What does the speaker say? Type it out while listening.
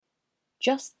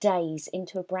Just days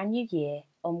into a brand new year,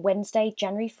 on Wednesday,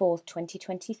 January 4th,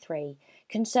 2023,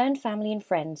 concerned family and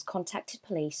friends contacted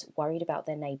police worried about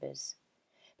their neighbours.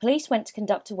 Police went to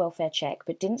conduct a welfare check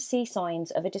but didn't see signs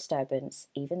of a disturbance,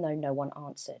 even though no one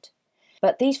answered.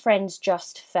 But these friends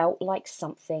just felt like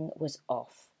something was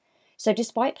off. So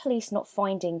despite police not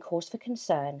finding cause for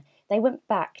concern, they went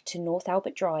back to North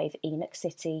Albert Drive, Enoch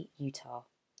City, Utah,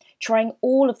 trying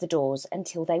all of the doors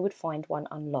until they would find one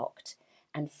unlocked.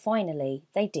 And finally,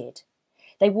 they did.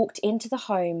 They walked into the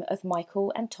home of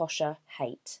Michael and Tosha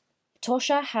Haight.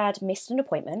 Tosha had missed an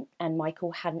appointment and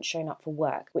Michael hadn't shown up for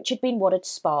work, which had been what had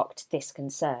sparked this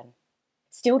concern.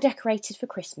 Still decorated for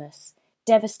Christmas,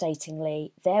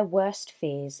 devastatingly, their worst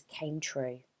fears came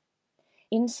true.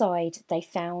 Inside, they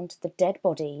found the dead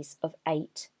bodies of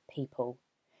 8 people.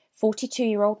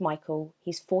 42-year-old Michael,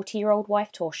 his 40-year-old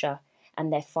wife Tosha,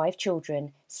 and their 5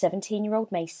 children,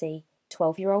 17-year-old Macy,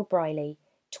 12-year-old Briley,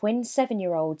 twin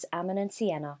 7-year-olds Ammon and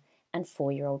Sienna, and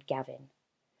 4-year-old Gavin.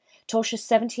 Tosha's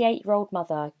 78-year-old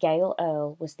mother, Gail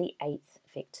Earle, was the 8th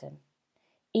victim.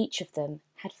 Each of them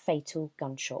had fatal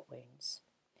gunshot wounds.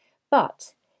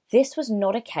 But this was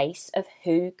not a case of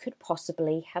who could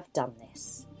possibly have done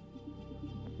this.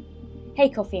 Hey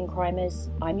Coffee and Crimers,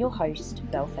 I'm your host,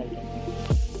 Belle Fagan.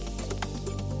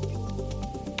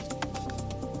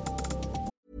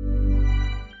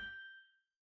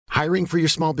 Hiring for your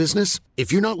small business?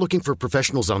 If you're not looking for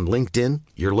professionals on LinkedIn,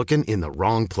 you're looking in the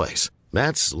wrong place.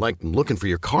 That's like looking for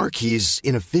your car keys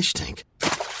in a fish tank.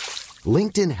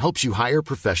 LinkedIn helps you hire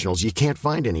professionals you can't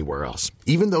find anywhere else,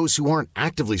 even those who aren't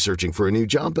actively searching for a new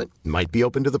job but might be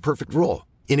open to the perfect role.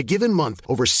 In a given month,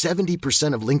 over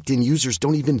 70% of LinkedIn users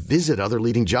don't even visit other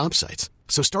leading job sites.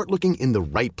 So start looking in the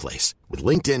right place. With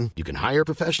LinkedIn, you can hire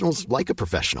professionals like a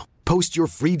professional. Post your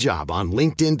free job on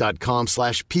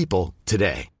linkedin.com/people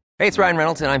today. Hey, it's Ryan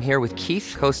Reynolds, and I'm here with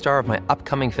Keith, co-star of my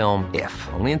upcoming film, If,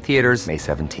 only in theaters May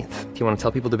 17th. Do you want to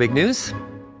tell people the big news?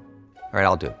 All right,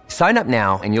 I'll do it. Sign up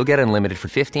now and you'll get unlimited for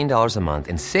 $15 a month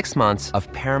and 6 months of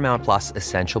Paramount Plus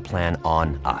Essential Plan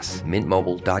on us.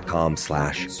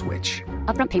 MintMobile.com/switch.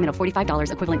 Upfront payment of $45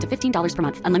 equivalent to $15 per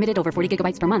month. Unlimited over 40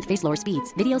 gigabytes per month. Face lower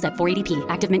speeds. Videos at 480p.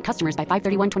 Active Mint customers by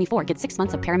 531.24 get 6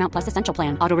 months of Paramount Plus Essential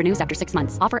Plan. Auto renews after 6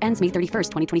 months. Offer ends May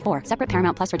 31st, 2024. Separate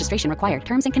Paramount Plus registration required.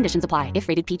 Terms and conditions apply if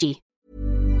rated PG.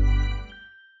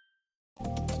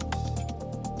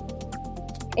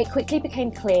 It quickly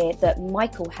became clear that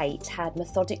Michael Haight had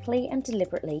methodically and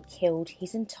deliberately killed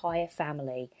his entire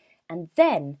family and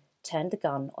then turned the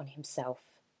gun on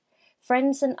himself.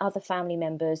 Friends and other family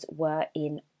members were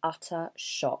in utter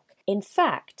shock. In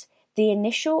fact, the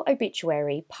initial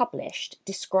obituary published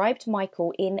described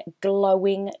Michael in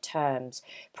glowing terms,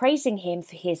 praising him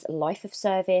for his life of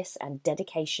service and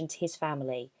dedication to his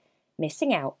family,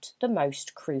 missing out the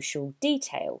most crucial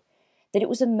detail, that it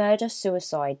was a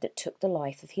murder-suicide that took the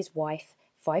life of his wife,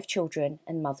 5 children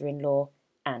and mother-in-law,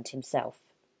 and himself.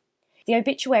 The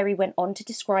obituary went on to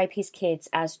describe his kids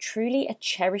as truly a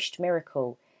cherished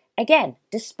miracle, again,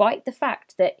 despite the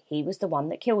fact that he was the one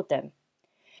that killed them.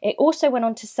 It also went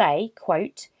on to say,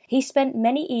 quote, he spent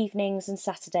many evenings and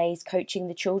Saturdays coaching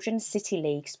the Children's City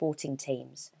League sporting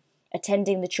teams,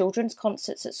 attending the children's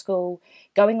concerts at school,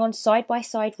 going on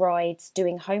side-by-side rides,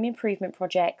 doing home improvement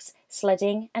projects,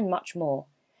 sledding, and much more.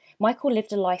 Michael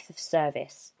lived a life of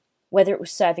service. Whether it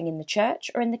was serving in the church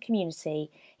or in the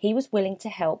community, he was willing to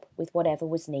help with whatever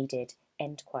was needed,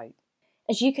 end quote.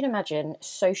 As you can imagine,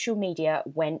 social media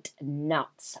went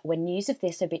nuts when news of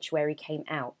this obituary came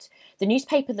out. The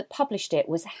newspaper that published it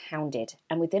was hounded,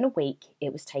 and within a week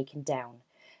it was taken down.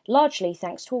 Largely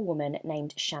thanks to a woman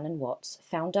named Shannon Watts,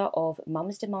 founder of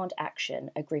Mums Demand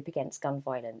Action, a group against gun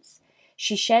violence.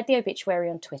 She shared the obituary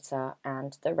on Twitter,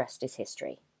 and the rest is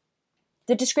history.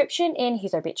 The description in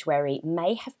his obituary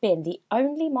may have been the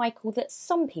only Michael that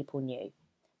some people knew,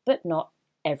 but not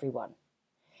everyone.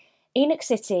 Enoch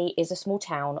City is a small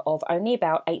town of only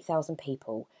about 8,000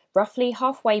 people, roughly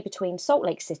halfway between Salt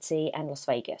Lake City and Las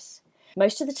Vegas.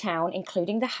 Most of the town,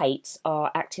 including the Haight's,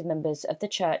 are active members of the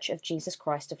Church of Jesus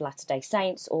Christ of Latter-day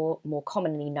Saints, or more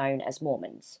commonly known as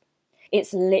Mormons.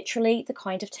 It's literally the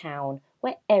kind of town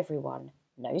where everyone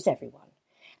knows everyone,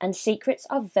 and secrets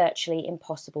are virtually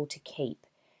impossible to keep,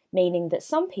 meaning that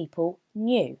some people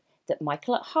knew that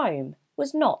Michael at home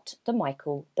was not the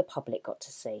Michael the public got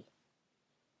to see.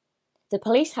 The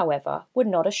police, however, were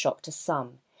not a shock to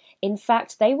some. In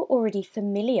fact, they were already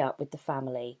familiar with the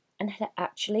family and had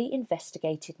actually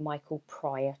investigated Michael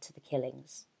prior to the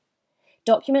killings.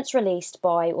 Documents released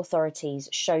by authorities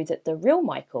show that the real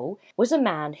Michael was a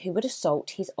man who would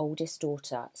assault his oldest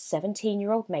daughter,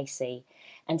 17-year-old Macy,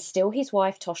 and steal his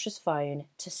wife Tosha's phone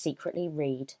to secretly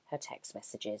read her text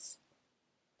messages.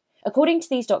 According to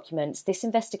these documents, this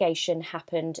investigation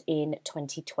happened in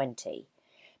 2020.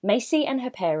 Macy and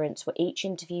her parents were each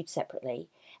interviewed separately,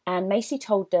 and Macy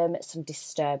told them some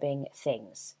disturbing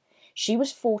things. She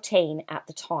was 14 at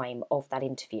the time of that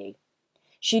interview.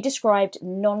 She described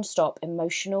non-stop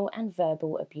emotional and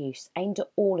verbal abuse aimed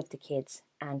at all of the kids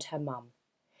and her mum.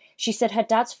 She said her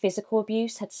dad's physical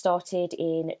abuse had started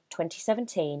in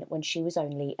 2017 when she was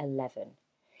only 11.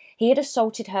 He had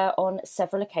assaulted her on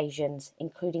several occasions,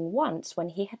 including once when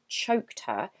he had choked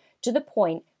her to the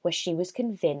point where she was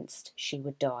convinced she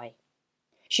would die.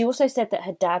 She also said that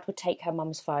her dad would take her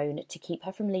mum's phone to keep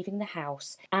her from leaving the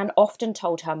house and often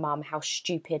told her mum how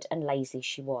stupid and lazy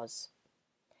she was.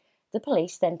 The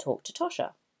police then talked to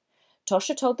Tosha.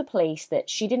 Tosha told the police that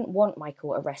she didn't want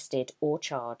Michael arrested or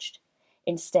charged.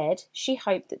 Instead, she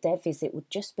hoped that their visit would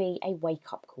just be a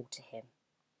wake-up call to him.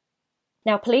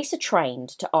 Now, police are trained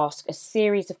to ask a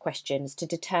series of questions to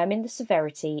determine the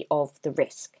severity of the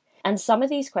risk, and some of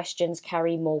these questions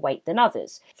carry more weight than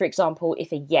others. For example,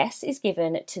 if a yes is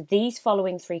given to these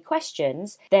following 3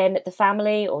 questions, then the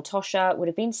family or Tosha would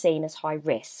have been seen as high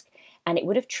risk, and it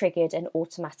would have triggered an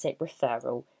automatic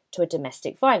referral to a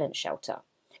domestic violence shelter.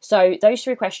 So those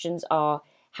 3 questions are: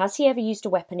 has he ever used a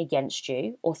weapon against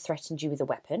you or threatened you with a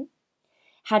weapon?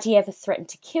 Had he ever threatened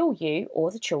to kill you or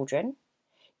the children?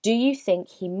 Do you think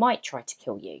he might try to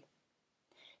kill you?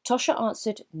 Tosha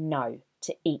answered no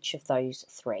to each of those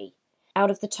 3.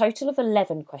 Out of the total of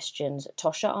 11 questions,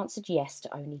 Tosha answered yes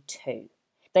to only 2.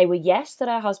 They were yes that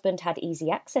her husband had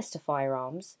easy access to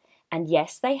firearms, and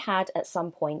yes, they had at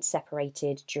some point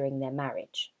separated during their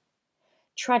marriage.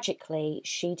 Tragically,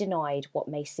 she denied what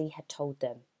Macy had told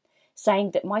them,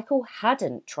 saying that Michael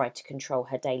hadn't tried to control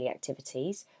her daily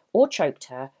activities, or choked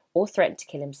her, or threatened to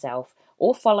kill himself,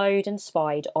 or followed and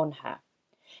spied on her.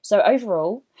 So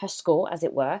overall, her score, as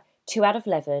it were, 2 out of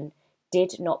 11,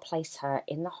 did not place her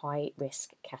in the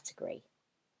high-risk category.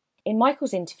 In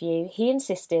Michael's interview, he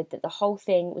insisted that the whole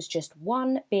thing was just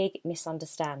one big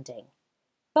misunderstanding.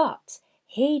 But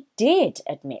he did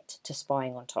admit to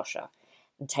spying on Tosha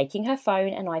and taking her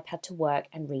phone and iPad to work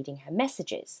and reading her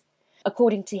messages.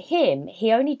 According to him,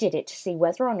 he only did it to see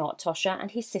whether or not Tosha and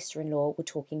his sister-in-law were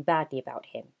talking badly about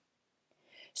him.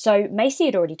 So Macy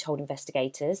had already told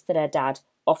investigators that her dad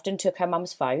often took her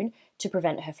mum's phone to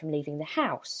prevent her from leaving the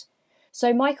house.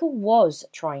 So Michael was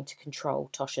trying to control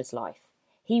Tosha's life.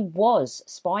 He was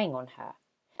spying on her.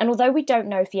 And although we don't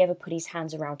know if he ever put his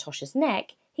hands around Tosha's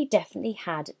neck, he definitely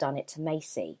had done it to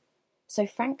Macy. So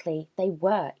frankly, they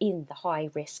were in the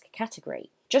high-risk category.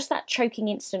 Just that choking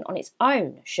incident on its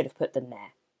own should have put them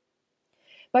there.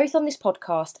 Both on this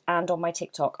podcast and on my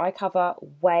TikTok, I cover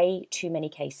way too many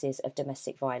cases of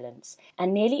domestic violence,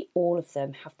 and nearly all of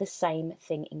them have the same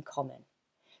thing in common.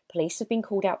 Police have been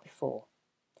called out before.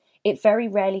 It very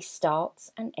rarely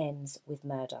starts and ends with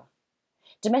murder.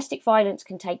 Domestic violence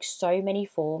can take so many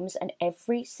forms, and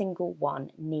every single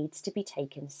one needs to be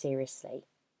taken seriously.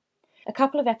 A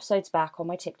couple of episodes back on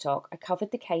my TikTok, I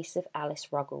covered the case of Alice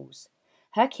Ruggles.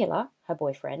 Her killer, her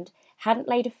boyfriend, hadn't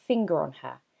laid a finger on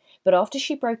her, but after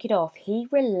she broke it off, he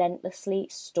relentlessly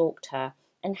stalked her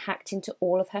and hacked into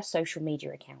all of her social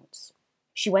media accounts.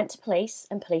 She went to police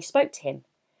and police spoke to him,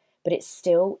 but it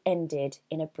still ended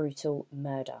in a brutal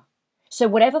murder. So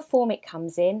whatever form it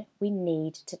comes in, we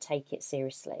need to take it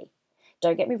seriously.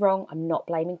 Don't get me wrong, I'm not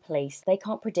blaming police. They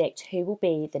can't predict who will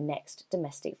be the next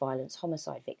domestic violence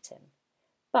homicide victim.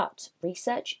 But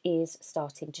research is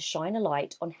starting to shine a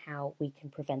light on how we can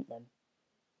prevent them.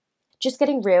 Just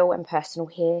getting real and personal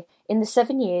here, in the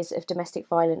 7 years of domestic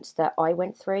violence that I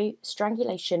went through,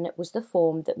 strangulation was the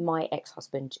form that my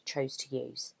ex-husband chose to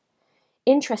use.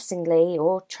 Interestingly,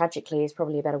 or tragically is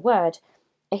probably a better word,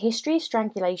 a history of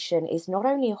strangulation is not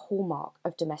only a hallmark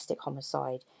of domestic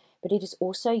homicide, but it is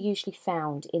also usually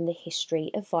found in the history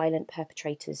of violent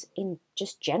perpetrators in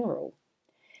just general.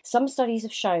 Some studies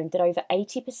have shown that over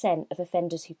 80% of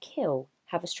offenders who kill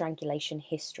have a strangulation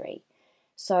history.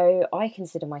 So I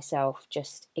consider myself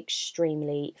just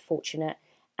extremely fortunate,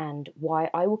 and why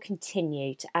I will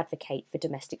continue to advocate for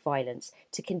domestic violence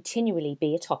to continually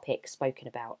be a topic spoken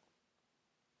about.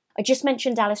 I just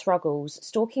mentioned Alice Ruggles.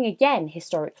 Stalking again,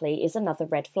 historically, is another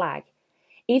red flag.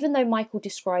 Even though Michael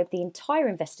described the entire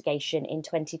investigation in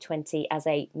 2020 as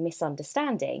a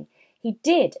misunderstanding, he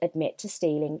did admit to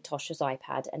stealing Tosha's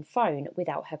iPad and phone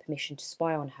without her permission to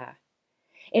spy on her.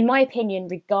 In my opinion,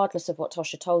 regardless of what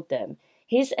Tosha told them,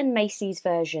 His and Macy's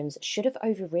versions should have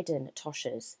overridden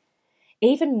Tosha's.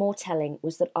 Even more telling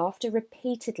was that after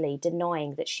repeatedly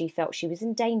denying that she felt she was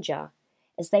in danger,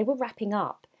 as they were wrapping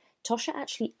up, Tosha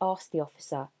actually asked the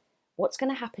officer, "What's going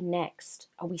to happen next?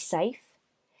 Are we safe?"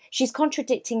 She's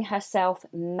contradicting herself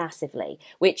massively,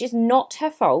 which is not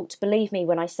her fault. Believe me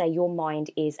when I say your mind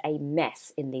is a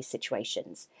mess in these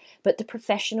situations. But the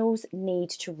professionals need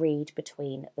to read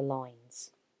between the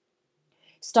lines.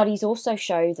 Studies also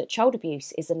show that child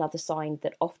abuse is another sign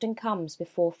that often comes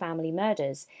before family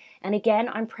murders. And again,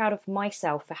 I'm proud of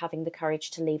myself for having the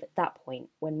courage to leave at that point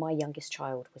when my youngest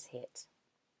child was hit.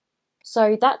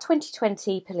 So that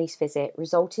 2020 police visit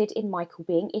resulted in Michael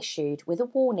being issued with a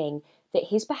warning that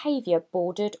his behaviour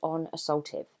bordered on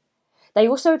assaultive. They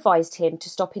also advised him to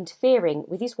stop interfering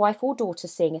with his wife or daughter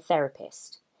seeing a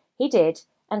therapist. He did,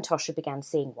 and Tosha began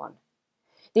seeing one.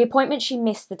 The appointment she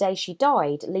missed the day she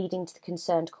died, leading to the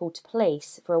concerned call to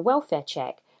police for a welfare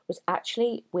check, was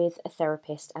actually with a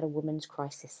therapist at a women's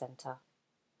crisis centre.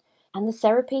 And the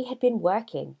therapy had been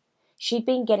working. She'd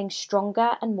been getting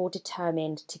stronger and more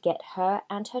determined to get her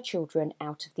and her children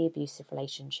out of the abusive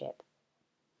relationship.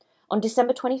 On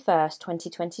December 21st,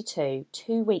 2022,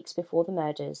 2 weeks before the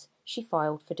murders, she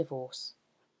filed for divorce.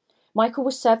 Michael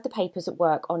was served the papers at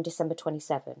work on December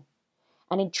 27,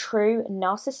 and in true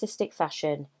narcissistic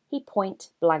fashion, he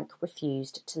point-blank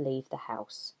refused to leave the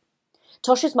house.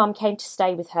 Tosha's mum came to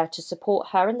stay with her to support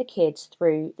her and the kids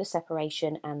through the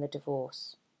separation and the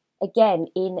divorce. Again,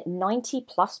 in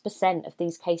 90+% of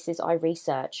these cases I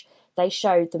research, they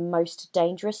showed the most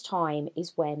dangerous time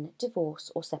is when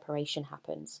divorce or separation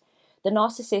happens. The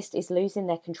narcissist is losing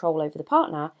their control over the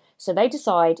partner, so they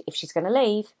decide if she's going to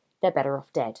leave, they're better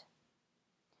off dead.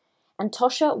 And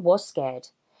Tosha was scared.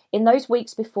 In those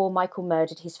weeks before Michael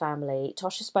murdered his family,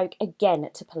 Tosha spoke again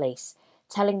to police,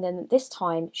 telling them that this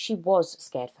time she was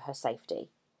scared for her safety.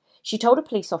 She told a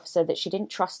police officer that she didn't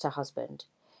trust her husband.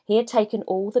 He had taken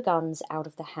all the guns out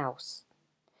of the house.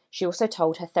 She also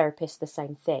told her therapist the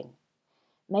same thing.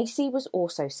 Macy was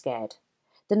also scared.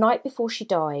 The night before she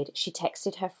died, she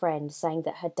texted her friend saying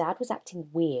that her dad was acting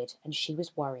weird and she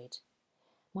was worried.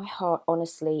 My heart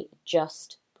honestly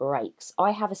just breaks.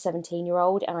 I have a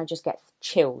 17-year-old and I just get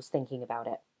chills thinking about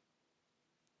it.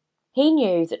 He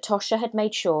knew that Tosha had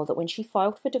made sure that when she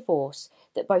filed for divorce,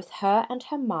 that both her and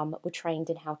her mum were trained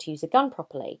in how to use a gun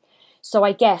properly. So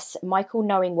I guess Michael,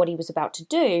 knowing what he was about to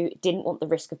do, didn't want the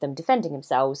risk of them defending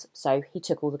themselves, so he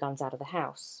took all the guns out of the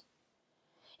house.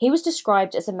 He was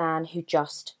described as a man who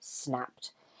just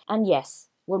snapped. And yes,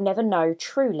 we'll never know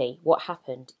truly what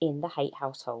happened in the Haight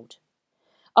household.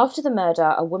 After the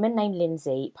murder, a woman named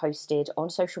Lindsay posted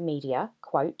on social media,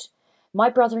 quote, "My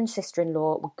brother and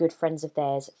sister-in-law were good friends of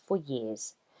theirs for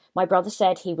years. My brother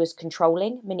said he was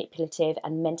controlling, manipulative,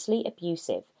 and mentally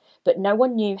abusive, but no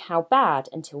one knew how bad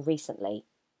until recently.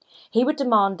 He would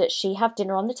demand that she have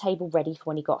dinner on the table ready for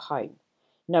when he got home.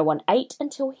 No one ate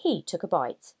until he took a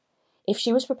bite. If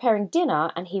she was preparing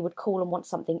dinner and he would call and want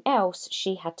something else,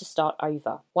 she had to start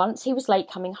over. Once he was late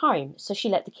coming home, so she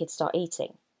let the kids start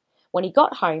eating. When he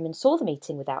got home and saw them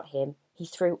eating without him, he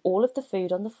threw all of the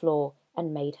food on the floor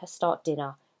and made her start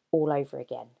dinner all over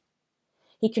again.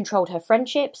 He controlled her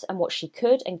friendships and what she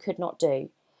could and could not do.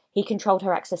 He controlled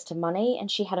her access to money,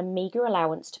 and she had a meagre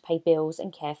allowance to pay bills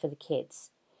and care for the kids.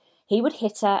 He would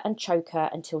hit her and choke her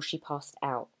until she passed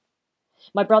out.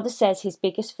 My brother says his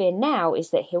biggest fear now is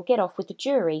that he'll get off with the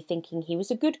jury thinking he was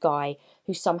a good guy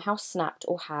who somehow snapped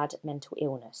or had mental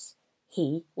illness.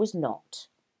 He was not."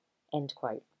 End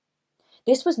quote.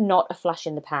 This was not a flash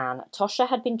in the pan. Tosha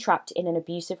had been trapped in an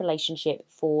abusive relationship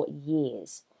for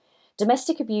years.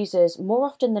 Domestic abusers, more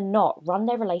often than not, run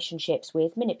their relationships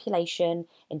with manipulation,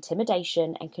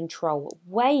 intimidation, and control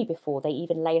way before they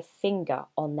even lay a finger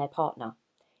on their partner.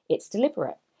 It's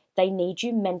deliberate. They need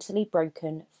you mentally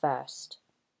broken first.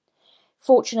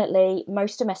 Fortunately,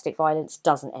 most domestic violence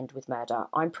doesn't end with murder.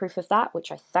 I'm proof of that,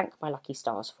 which I thank my lucky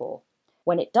stars for.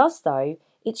 When it does, though,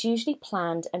 it's usually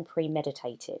planned and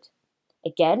premeditated.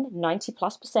 Again,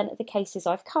 90+% of the cases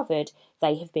I've covered,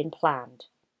 they have been planned.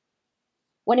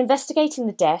 When investigating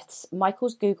the deaths,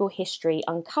 Michael's Google history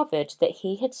uncovered that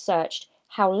he had searched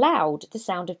how loud the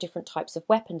sound of different types of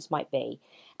weapons might be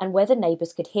and whether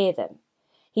neighbours could hear them.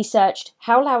 He searched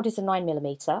how loud is a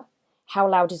 9mm, how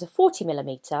loud is a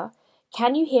 40mm,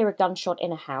 can you hear a gunshot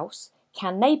in a house,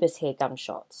 can neighbours hear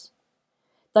gunshots?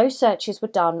 Those searches were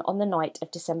done on the night of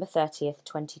December 30th,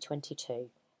 2022,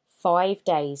 5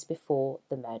 days before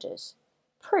the murders.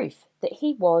 Proof that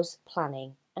he was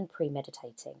planning and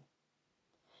premeditating.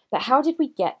 But how did we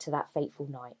get to that fateful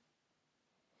night?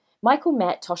 Michael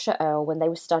met Tosha Earle when they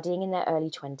were studying in their early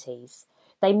 20s.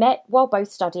 They met while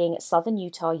both studying at Southern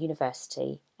Utah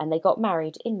University, and they got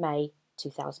married in May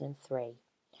 2003.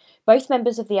 Both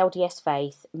members of the LDS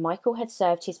faith, Michael had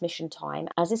served his mission time,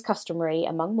 as is customary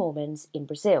among Mormons, in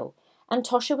Brazil, and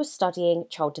Tosha was studying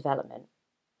child development.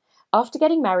 After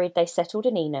getting married, they settled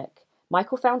in Enoch.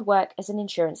 Michael found work as an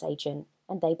insurance agent,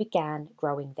 and they began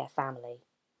growing their family.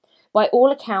 By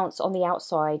all accounts on the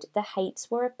outside, the Haight's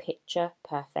were a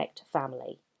picture-perfect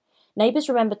family. Neighbours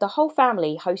remembered the whole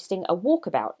family hosting a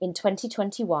walkabout in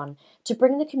 2021 to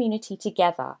bring the community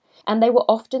together, and they were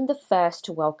often the first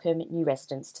to welcome new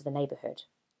residents to the neighbourhood.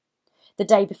 The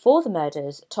day before the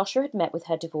murders, Tosha had met with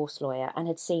her divorce lawyer and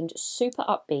had seemed super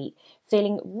upbeat,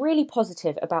 feeling really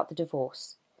positive about the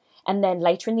divorce. And then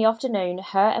later in the afternoon,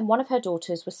 her and one of her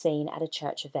daughters were seen at a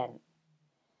church event.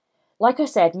 Like I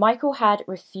said, Michael had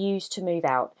refused to move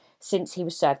out since he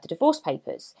was served the divorce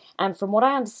papers, and from what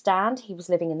I understand, he was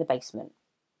living in the basement.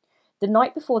 The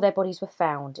night before their bodies were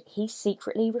found, he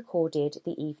secretly recorded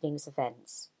the evening's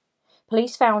events.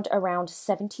 Police found around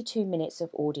 72 minutes of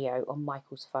audio on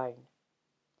Michael's phone.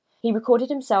 He recorded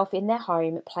himself in their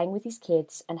home, playing with his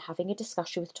kids and having a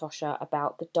discussion with Tosha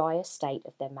about the dire state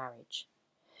of their marriage.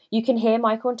 You can hear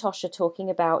Michael and Tosha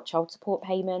talking about child support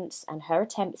payments and her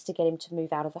attempts to get him to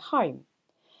move out of the home.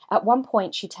 At one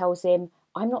point, she tells him,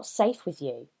 "I'm not safe with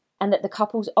you," and that the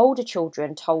couple's older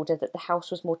children told her that the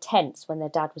house was more tense when their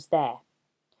dad was there.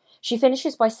 She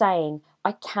finishes by saying,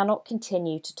 "I cannot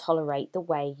continue to tolerate the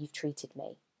way you've treated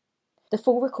me." The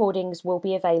full recordings will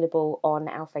be available on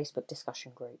our Facebook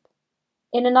discussion group.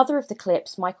 In another of the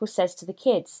clips, Michael says to the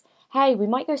kids, "Hey, we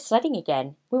might go sledding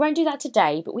again. We won't do that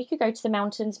today, but we could go to the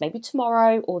mountains maybe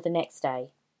tomorrow or the next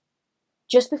day."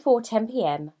 Just before 10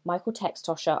 p.m, Michael texts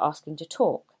Tosha asking to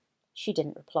talk. She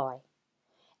didn't reply.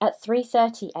 At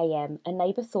 3:30 a.m, a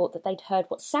neighbour thought that they'd heard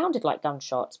what sounded like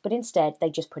gunshots, but instead they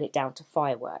just put it down to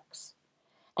fireworks.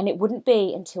 And it wouldn't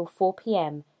be until 4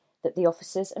 p.m. that the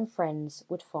officers and friends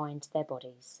would find their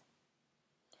bodies.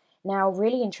 Now,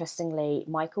 really interestingly,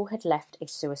 Michael had left a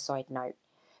suicide note,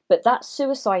 but that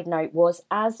suicide note was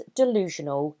as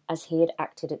delusional as he had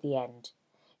acted at the end.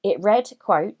 It read,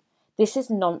 quote, "This is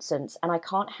nonsense and I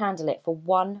can't handle it for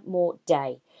one more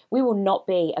day. We will not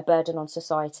be a burden on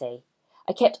society.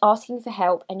 I kept asking for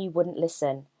help and you wouldn't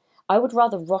listen. I would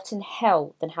rather rot in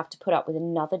hell than have to put up with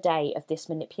another day of this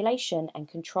manipulation and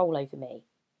control over me."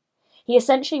 He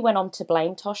essentially went on to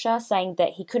blame Tosha, saying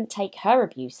that he couldn't take her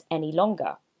abuse any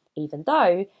longer, even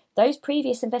though those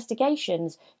previous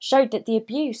investigations showed that the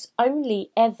abuse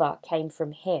only ever came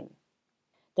from him.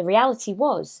 The reality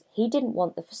was, he didn't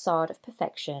want the facade of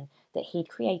perfection that he'd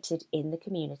created in the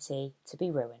community to be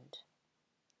ruined.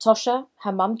 Tosha,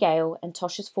 her mum Gail, and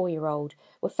Tosha's 4-year-old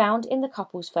were found in the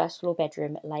couple's first-floor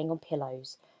bedroom laying on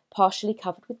pillows, partially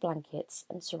covered with blankets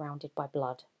and surrounded by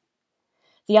blood.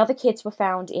 The other kids were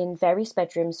found in various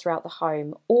bedrooms throughout the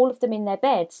home, all of them in their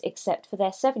beds except for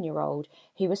their 7-year-old,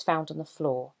 who was found on the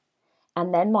floor.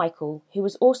 And then Michael, who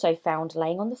was also found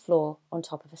laying on the floor on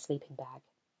top of a sleeping bag.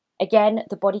 Again,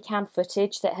 the body cam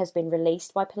footage that has been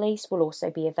released by police will also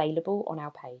be available on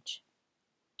our page.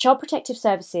 Child Protective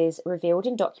Services revealed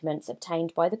in documents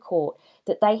obtained by the court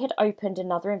that they had opened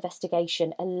another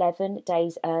investigation 11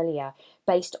 days earlier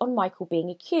based on Michael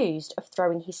being accused of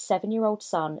throwing his 7-year-old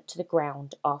son to the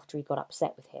ground after he got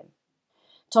upset with him.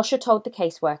 Tosha told the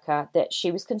caseworker that she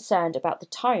was concerned about the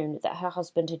tone that her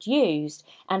husband had used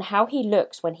and how he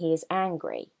looks when he is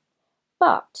angry.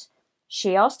 But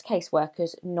she asked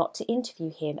caseworkers not to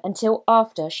interview him until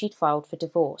after she'd filed for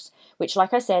divorce, which,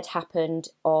 like I said, happened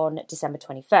on December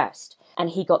 21st, and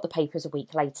he got the papers a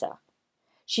week later.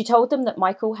 She told them that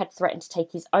Michael had threatened to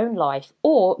take his own life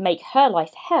or make her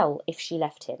life hell if she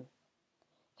left him.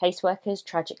 Caseworkers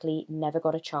tragically never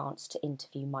got a chance to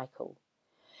interview Michael.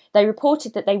 They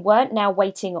reported that they weren't now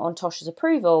waiting on Tosha's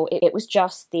approval, it was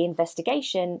just the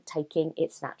investigation taking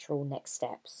its natural next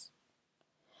steps.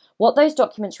 What those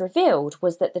documents revealed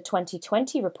was that the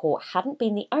 2020 report hadn't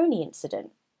been the only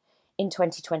incident. In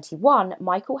 2021,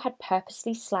 Michael had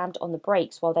purposely slammed on the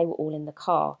brakes while they were all in the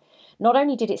car. Not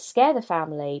only did it scare the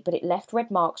family, but it left red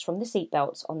marks from the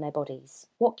seatbelts on their bodies.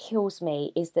 What kills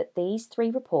me is that these 3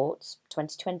 reports,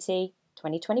 2020,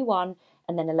 2021,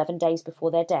 and then 11 days before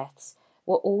their deaths,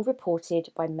 were all reported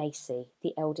by Macy,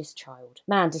 the eldest child.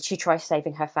 Man, did she try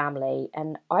saving her family,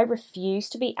 and I refuse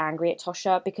to be angry at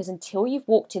Tosha because until you've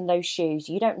walked in those shoes,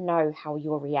 you don't know how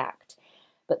you'll react.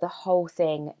 But the whole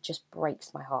thing just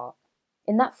breaks my heart.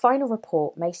 In that final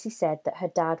report, Macy said that her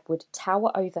dad would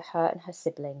tower over her and her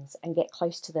siblings and get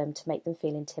close to them to make them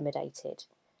feel intimidated.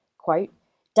 Quote,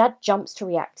 "Dad jumps to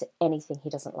react to anything he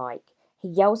doesn't like. He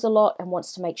yells a lot and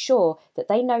wants to make sure that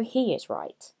they know he is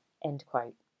right. End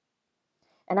quote.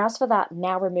 And as for that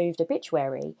now removed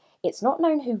obituary, it's not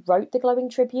known who wrote the glowing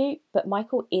tribute, but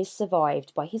Michael is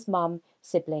survived by his mum,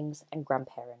 siblings and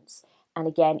grandparents. And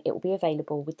again, it will be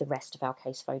available with the rest of our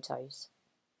case photos.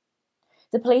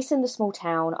 The police in the small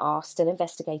town are still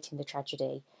investigating the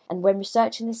tragedy, and when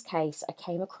researching this case, I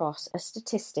came across a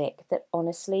statistic that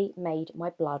honestly made my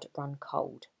blood run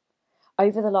cold.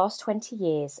 Over the last 20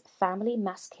 years, family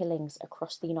mass killings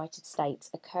across the United States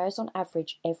occurs on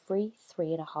average every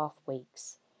 3.5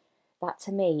 weeks. That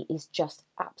to me is just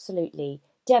absolutely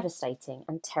devastating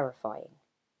and terrifying.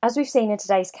 As we've seen in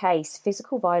today's case,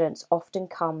 physical violence often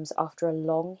comes after a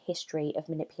long history of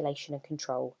manipulation and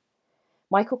control.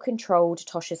 Michael controlled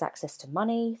Tosha's access to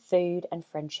money, food and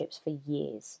friendships for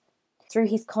years. Through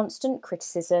his constant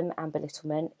criticism and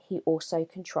belittlement, he also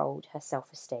controlled her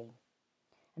self-esteem.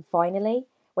 And finally,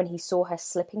 when he saw her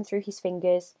slipping through his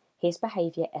fingers, his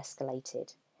behaviour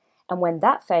escalated. And when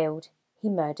that failed, he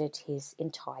murdered his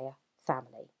entire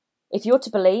family. If you're to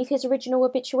believe his original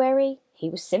obituary, he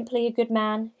was simply a good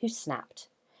man who snapped.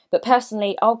 But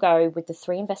personally, I'll go with the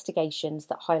 3 investigations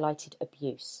that highlighted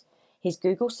abuse, his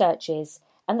Google searches,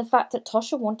 and the fact that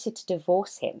Tosha wanted to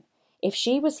divorce him. If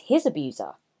she was his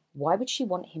abuser, why would she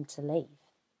want him to leave?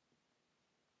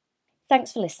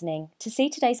 Thanks for listening. To see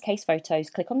today's case photos,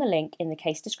 click on the link in the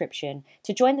case description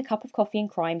to join the Cup of Coffee and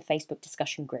Crime Facebook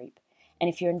discussion group. And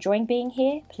if you're enjoying being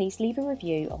here, please leave a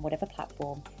review on whatever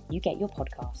platform you get your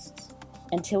podcasts.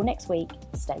 Until next week,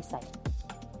 stay safe.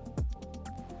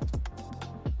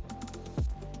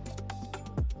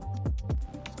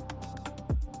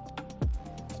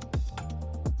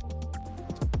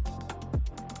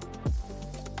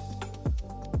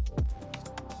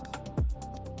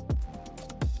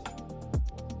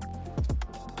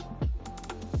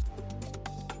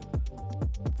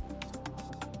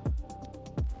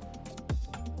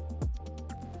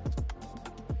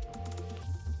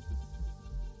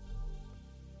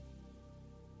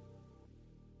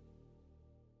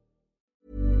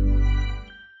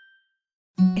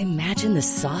 Imagine the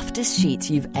softest sheets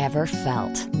you've ever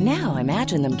felt. Now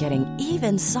imagine them getting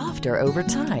even softer over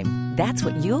time. That's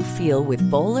what you'll feel with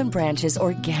Boll & Branch's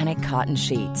organic cotton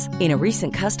sheets. In a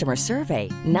recent customer survey,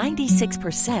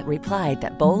 96% replied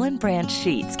that Boll & Branch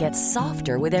sheets get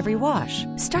softer with every wash.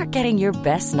 Start getting your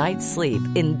best night's sleep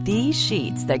in these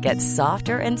sheets that get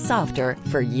softer and softer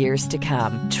for years to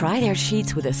come. Try their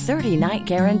sheets with a 30-night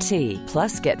guarantee.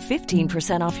 Plus, get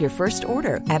 15% off your first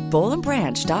order at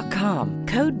bollandbranch.com.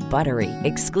 Code BUTTERY.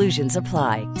 Exclusions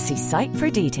apply. See site for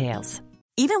details.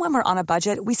 Even when we're on a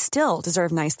budget, we still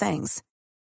deserve nice things.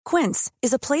 Quince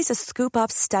is a place to scoop up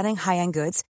stunning high-end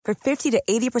goods for 50 to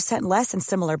 80% less than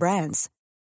similar brands.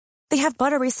 They have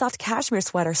buttery soft cashmere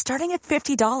sweaters starting at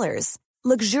 $50,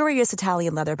 luxurious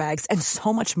Italian leather bags, and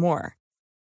so much more.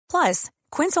 Plus,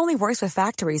 Quince only works with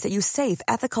factories that use safe,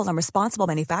 ethical, and responsible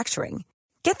manufacturing.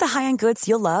 Get the high-end goods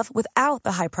you'll love without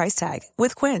the high price tag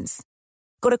with Quince.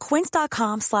 Go to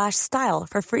quince.com/style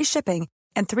for free shipping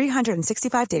and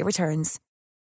 365-day returns.